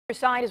Your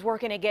side is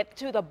working to get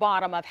to the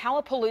bottom of how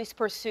a police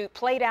pursuit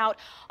played out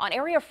on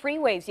area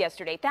freeways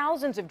yesterday.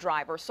 Thousands of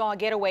drivers saw a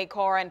getaway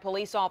car and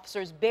police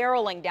officers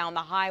barreling down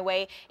the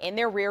highway in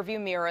their rearview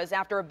mirrors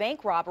after a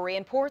bank robbery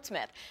in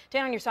Portsmouth.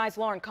 10 on your side's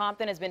Lauren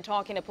Compton has been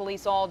talking to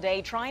police all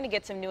day, trying to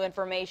get some new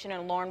information.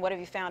 And Lauren, what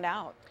have you found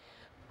out?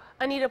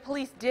 Anita,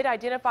 police did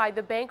identify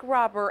the bank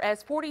robber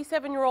as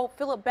 47-year-old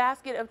Philip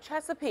Baskett of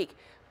Chesapeake,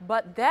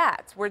 but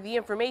that's where the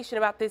information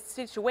about this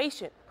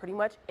situation pretty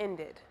much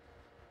ended.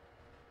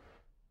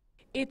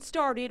 It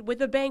started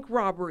with a bank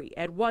robbery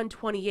at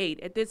 128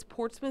 at this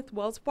Portsmouth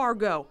Wells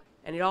Fargo,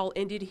 and it all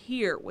ended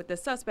here with the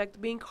suspect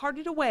being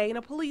carted away in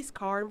a police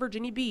car in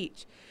Virginia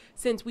Beach.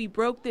 Since we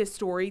broke this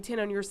story, 10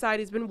 on your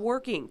side has been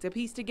working to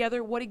piece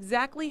together what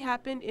exactly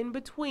happened in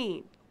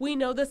between. We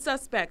know the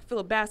suspect,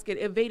 Philip Baskett,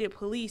 evaded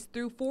police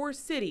through 4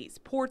 cities: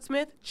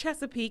 Portsmouth,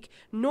 Chesapeake,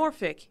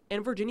 Norfolk,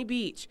 and Virginia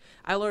Beach.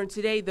 I learned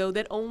today, though,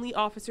 that only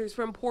officers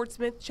from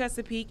Portsmouth,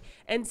 Chesapeake,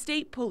 and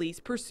state police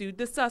pursued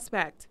the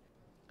suspect.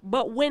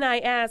 But when I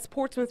asked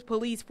Portsmouth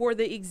police for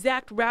the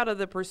exact route of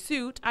the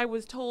pursuit, I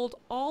was told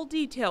all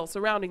details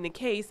surrounding the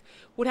case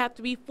would have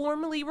to be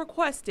formally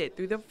requested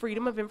through the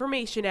Freedom of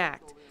Information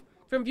Act.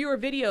 From viewer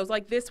videos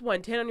like this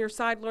one, 10 on your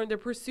side learned the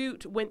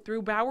pursuit went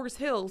through Bowers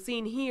Hill,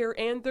 seen here,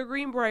 and the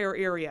Greenbrier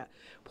area.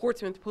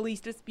 Portsmouth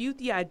police dispute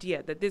the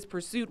idea that this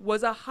pursuit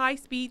was a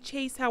high-speed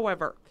chase,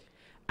 however.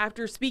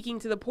 After speaking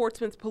to the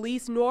Portsmouth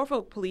police,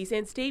 Norfolk police,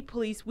 and state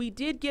police, we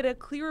did get a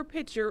clearer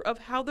picture of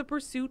how the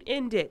pursuit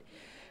ended.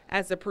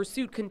 As the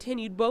pursuit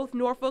continued, both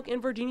Norfolk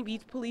and Virginia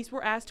Beach police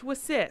were asked to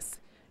assist.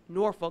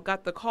 Norfolk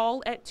got the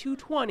call at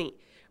 2:20.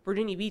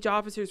 Virginia Beach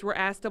officers were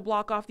asked to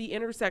block off the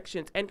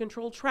intersections and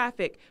control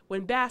traffic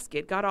when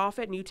Baskett got off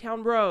at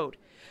Newtown Road.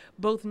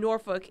 Both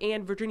Norfolk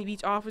and Virginia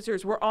Beach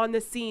officers were on the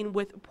scene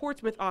with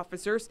Portsmouth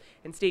officers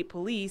and state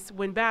police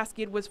when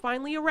Baskett was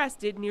finally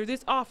arrested near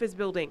this office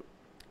building.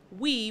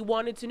 We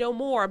wanted to know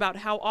more about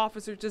how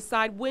officers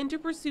decide when to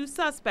pursue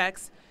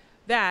suspects.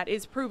 That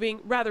is proving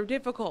rather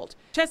difficult.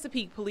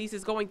 Chesapeake police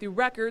is going through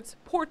records.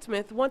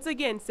 Portsmouth once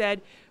again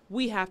said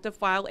we have to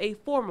file a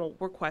formal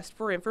request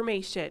for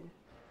information.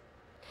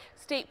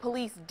 State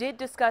police did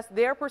discuss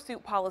their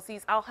pursuit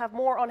policies. I'll have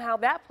more on how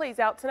that plays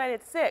out tonight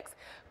at 6.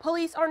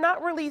 Police are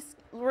not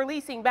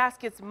releasing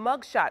Baskett's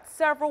mugshot.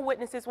 Several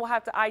witnesses will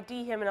have to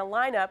ID him in a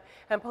lineup,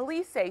 and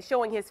police say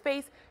showing his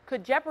face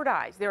could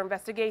jeopardize their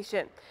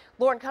investigation.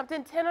 Lauren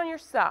Compton, 10 on your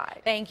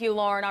side. Thank you,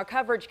 Lauren. Our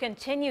coverage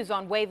continues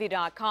on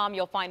wavy.com.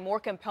 You'll find more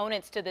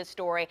components to this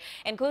story,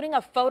 including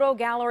a photo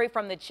gallery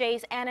from the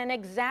chase and an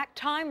exact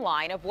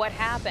timeline of what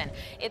happened.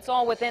 It's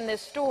all within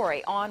this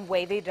story on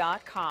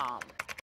wavy.com.